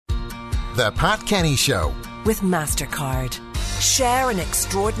The Pat Kenny Show. With MasterCard. Share in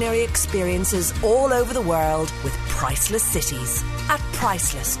extraordinary experiences all over the world with priceless cities at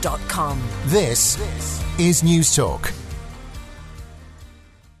priceless.com. This is News Talk.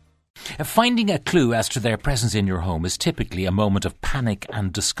 Finding a clue as to their presence in your home is typically a moment of panic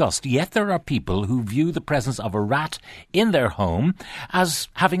and disgust. Yet there are people who view the presence of a rat in their home as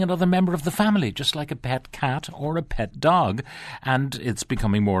having another member of the family, just like a pet cat or a pet dog. And it's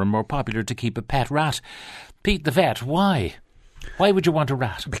becoming more and more popular to keep a pet rat. Pete the vet, why? Why would you want a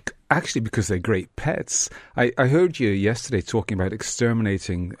rat? Actually, because they're great pets. I heard you yesterday talking about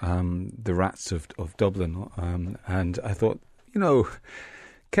exterminating the rats of Dublin, and I thought,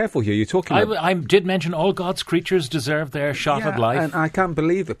 careful here. You're talking about... I did mention all God's creatures deserve their shot at life. And I can't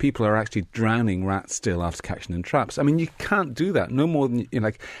believe that people are actually drowning rats still after catching in traps. I mean, you can't do that. No more than...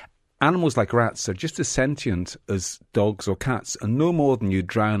 animals like rats are just as sentient as dogs or cats, and no more than you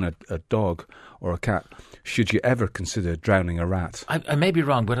drown a dog or a cat should you ever consider drowning a rat. I may be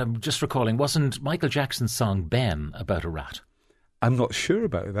wrong, but I'm just recalling, wasn't Michael Jackson's song Ben about a rat? I'm not sure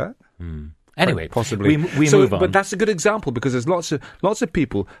about that. Anyway, possibly we move on. But that's a good example because there's lots of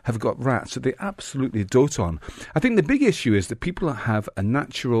people have got rats that they absolutely dote on. I think the big issue is that people have a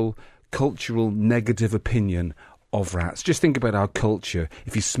natural, cultural, negative opinion of rats. Just think about our culture.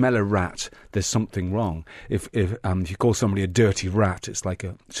 If you smell a rat, there's something wrong. If you call somebody a dirty rat, it's like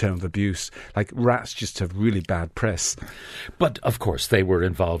a term of abuse. Like, rats just have really bad press. But, of course, they were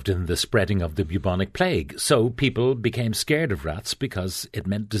involved in the spreading of the bubonic plague. So people became scared of rats because it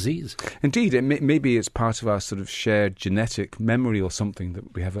meant disease. Indeed. Maybe it's part of our sort of shared genetic memory or something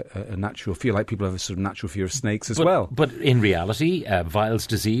that we have a natural fear. Like people have a sort of natural fear of snakes as well. But in reality, Weil's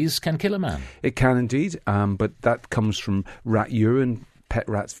disease can kill a man. It can indeed. But that comes from rat urine. Pet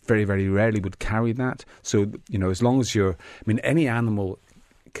rats very, very rarely would carry that. So, as long as any animal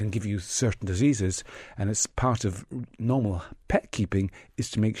can give you certain diseases, and it's part of normal pet keeping is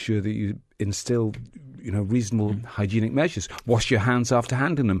to make sure that you instill, reasonable hygienic measures. Wash your hands after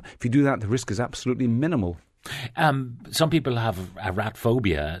handling them. If you do that, the risk is absolutely minimal. Some people have a rat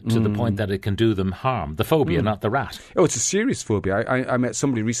phobia to the point that it can do them harm. The phobia, not the rat. Oh, it's a serious phobia. I met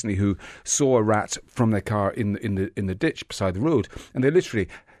somebody recently who saw a rat from their car in the ditch beside the road, and they literally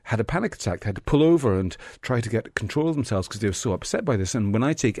had a panic attack. They had to pull over and try to get control of themselves because they were so upset by this. And when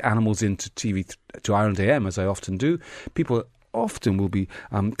I take animals into TV to Ireland AM, as I often do, people often will be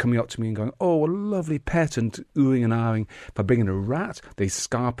coming up to me and going, "Oh, a lovely pet," and oohing and ahhing. If I bring in a rat, they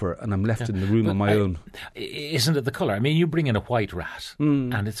scarper and I'm left in the room on my own. Isn't it the colour? I mean, you bring in a white rat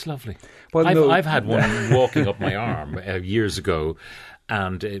and it's lovely. Well, I've had one walking up my arm years ago,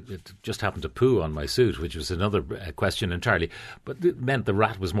 and it just happened to poo on my suit, which was another question entirely. But it meant the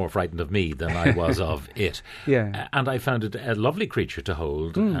rat was more frightened of me than I was of it. Yeah. And I found it a lovely creature to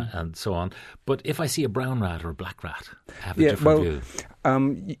hold and so on. But if I see a brown rat or a black rat, I have a different view.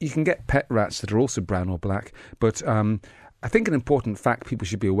 You can get pet rats that are also brown or black. But I think an important fact people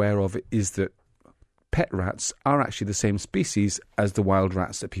should be aware of is that pet rats are actually the same species as the wild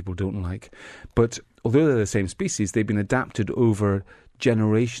rats that people don't like. But although they're the same species, they've been adapted over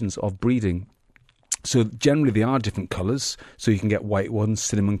generations of breeding. So generally they are different colours. So you can get white ones,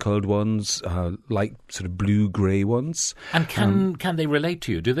 cinnamon-coloured ones, light sort of blue-grey ones. And can they relate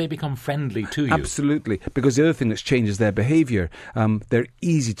to you? Do they become friendly to you? Absolutely. Because the other thing that's changed is their behaviour. They're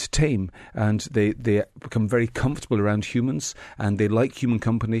easy to tame, and they become very comfortable around humans, and they like human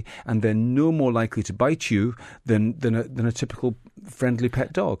company, and they're no more likely to bite you than a typical friendly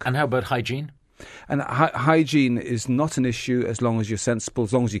pet dog. And how about hygiene? And hygiene is not an issue as long as you're sensible,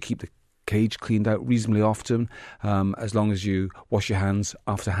 as long as you keep the cage cleaned out reasonably often, as long as you wash your hands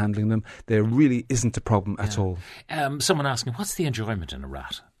after handling them. There really isn't a problem at all. Someone asking, what's the enjoyment in a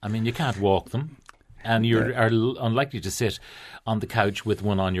rat? I mean, you can't walk them, and you are unlikely to sit on the couch with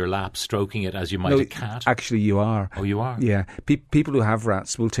one on your lap stroking it as you might a cat. Actually, you are. Oh, you are? Yeah. People who have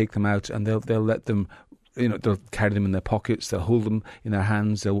rats will take them out and they'll let them... they'll carry them in their pockets, they'll hold them in their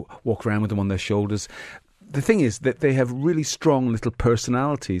hands, they'll walk around with them on their shoulders. The thing is that they have really strong little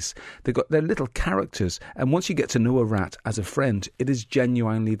personalities. They're little characters. And once you get to know a rat as a friend, it is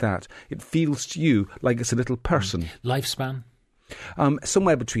genuinely that. It feels to you like it's a little person. Lifespan?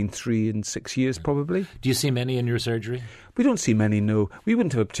 Somewhere between 3 and 6 years, probably. Do you see many in your surgery? We don't see many, no. We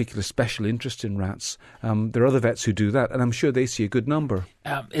wouldn't have a particular special interest in rats. There are other vets who do that, and I'm sure they see a good number.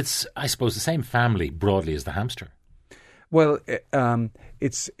 It's, I suppose, the same family broadly as the hamster. Well,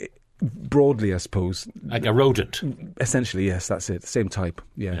 Broadly, I suppose. Like a rodent. Essentially, yes, that's it. Same type,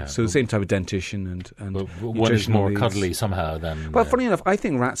 yeah. So the same type of dentition and But one is more cuddly somehow than... Well, funny enough, I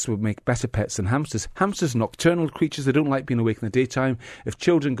think rats would make better pets than hamsters. Hamsters are nocturnal creatures. They don't like being awake in the daytime. If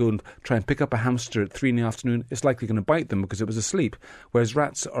children go and try and pick up a hamster at 3 in the afternoon, it's likely going to bite them because it was asleep. Whereas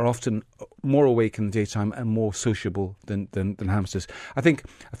rats are often more awake in the daytime and more sociable than hamsters. I think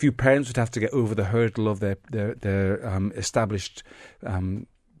a few parents would have to get over the hurdle of their established...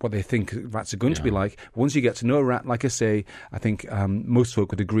 what they think rats are going to be like. Once you get to know a rat, like I say, I think most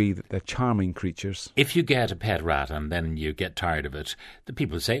folk would agree that they're charming creatures. If you get a pet rat and then you get tired of it, the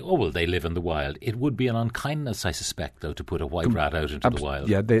people say, oh, well, they live in the wild. It would be an unkindness, I suspect, though, to put a white rat out into the wild.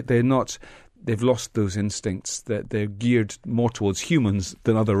 Yeah, they're not... They've lost those instincts. That they're geared more towards humans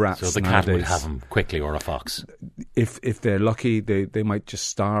than other rats. So the cat would have them quickly, or a fox. If they're lucky, they might just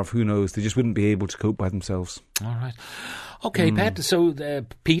starve. Who knows? They just wouldn't be able to cope by themselves. All right. Okay, Pet. So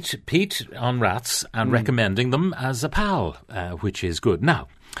Pete on rats and recommending them as a pal, which is good. Now,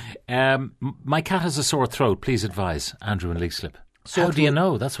 my cat has a sore throat. Please advise, Andrew and Leixlip. How do you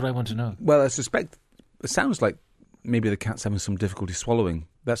know? That's what I want to know. Well, I suspect it sounds like maybe the cat's having some difficulty swallowing.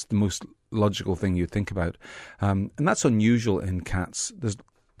 That's the most logical thing you'd think about. And that's unusual in cats.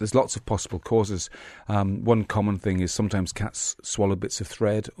 There's lots of possible causes. One common thing is sometimes cats swallow bits of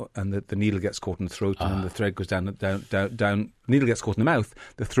thread and the needle gets caught in the throat and then the thread goes down. Needle gets caught in the mouth,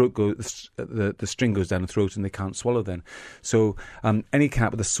 the string goes down the throat and they can't swallow then. So any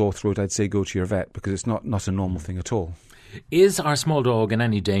cat with a sore throat, I'd say go to your vet because it's not a normal thing at all. Is our small dog in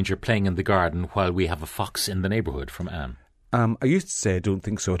any danger playing in the garden while we have a fox in the neighbourhood, from Anne? I used to say I don't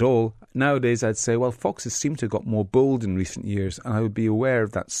think so at all. Nowadays I'd say, well, foxes seem to have got more bold in recent years, and I would be aware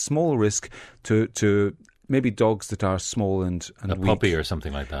of that small risk to maybe dogs that are small and a weak. Puppy or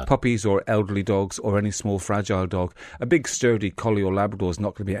something like that. Puppies or elderly dogs or any small fragile dog. A big sturdy collie or Labrador is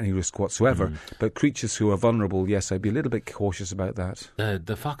not going to be at any risk whatsoever. But creatures who are vulnerable, yes, I'd be a little bit cautious about that.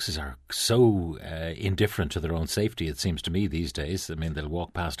 The foxes are so indifferent to their own safety, it seems to me, these days. I mean, they'll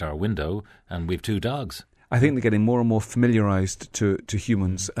walk past our window and we've 2 dogs. I think they're getting more and more familiarised to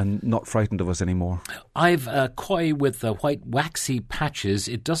humans and not frightened of us anymore. I've a koi with white waxy patches.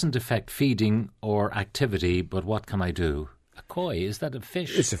 It doesn't affect feeding or activity, but what can I do? A koi, is that a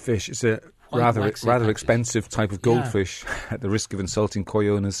fish? It's a fish. It's a rather expensive type of goldfish, at the risk of insulting koi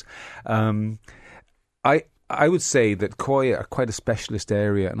owners. I would say that koi are quite a specialist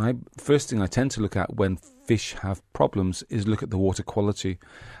area, and first thing I tend to look at when fish have problems is look at the water quality.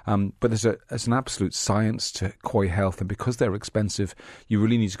 But there's an absolute science to koi health, and because they're expensive, you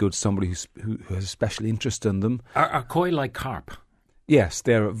really need to go to somebody who has a special interest in them. Are koi like carp? Yes,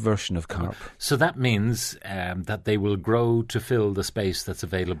 they're a version of carp. So that means that they will grow to fill the space that's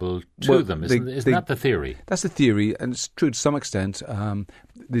available to them. Isn't that the theory? That's the theory, and it's true to some extent.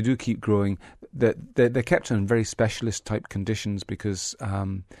 They do keep growing. They're kept in very specialist type conditions because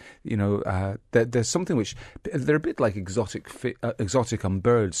there's something which they're a bit like exotic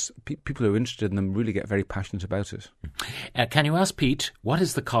birds. People who are interested in them really get very passionate about it. Can you ask Pete what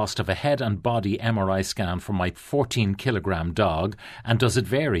is the cost of a head and body MRI scan for my 14-kilogram dog, and does it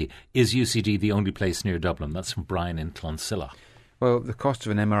vary? Is UCD the only place near Dublin? That's from Brian in Clonsilla. Well, the cost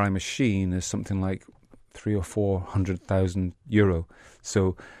of an MRI machine is something like 300,000 or 400,000 euro.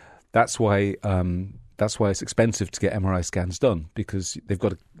 So that's why it's expensive to get MRI scans done, because they've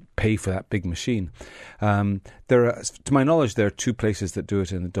got to pay for that big machine. To my knowledge, there are 2 places that do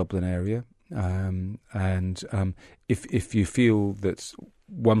it in the Dublin area, and if you feel that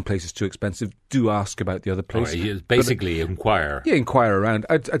one place is too expensive, do ask about the other place. Basically, inquire. Yeah, inquire around.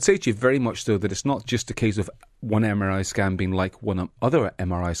 I'd say to you very much so that it's not just a case of one MRI scan being like one other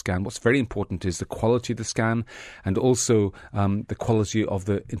MRI scan. What's very important is the quality of the scan and also the quality of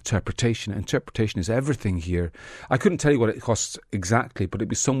the interpretation. Interpretation is everything here. I couldn't tell you what it costs exactly, but it'd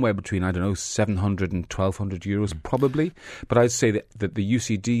be somewhere between, 700 and 1,200 euros probably. But I'd say that the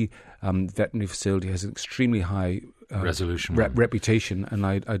UCD veterinary facility has an extremely high resolution reputation, and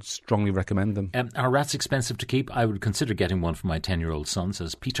I'd strongly recommend them. Are rats expensive to keep? I would consider getting one for my 10-year-old son,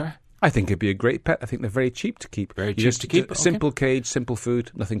 says Peter. I think it'd be a great pet. I think they're very cheap to keep. Simple cage, simple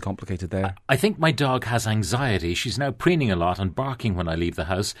food, nothing complicated there. I think my dog has anxiety. She's now preening a lot and barking when I leave the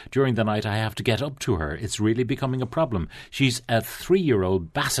house. During the night I have to get up to her. It's really becoming a problem. She's a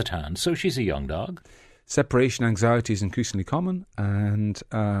 3-year-old basset hound, so she's a young dog. Separation anxiety is increasingly common, and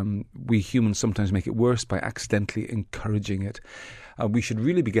we humans sometimes make it worse by accidentally encouraging it. we should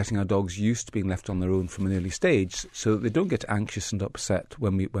really be getting our dogs used to being left on their own from an early stage, so that they don't get anxious and upset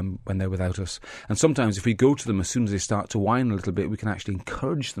when they're without us. And sometimes if we go to them as soon as they start to whine a little bit, we can actually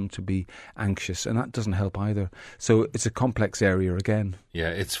encourage them to be anxious, and that doesn't help either. So it's a complex area again. Yeah,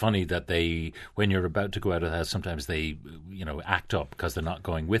 it's funny that when you're about to go out of the house, sometimes they, act up because they're not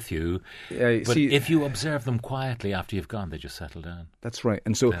going with you. But if you observe them quietly after you've gone, they just settle down. That's right.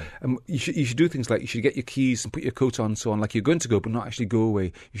 And so you should do things like you should get your keys and put your coat on, so on, like you're going to go, but not actually go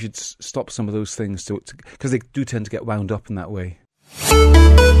away. You should stop some of those things because they do tend to get wound up in that way.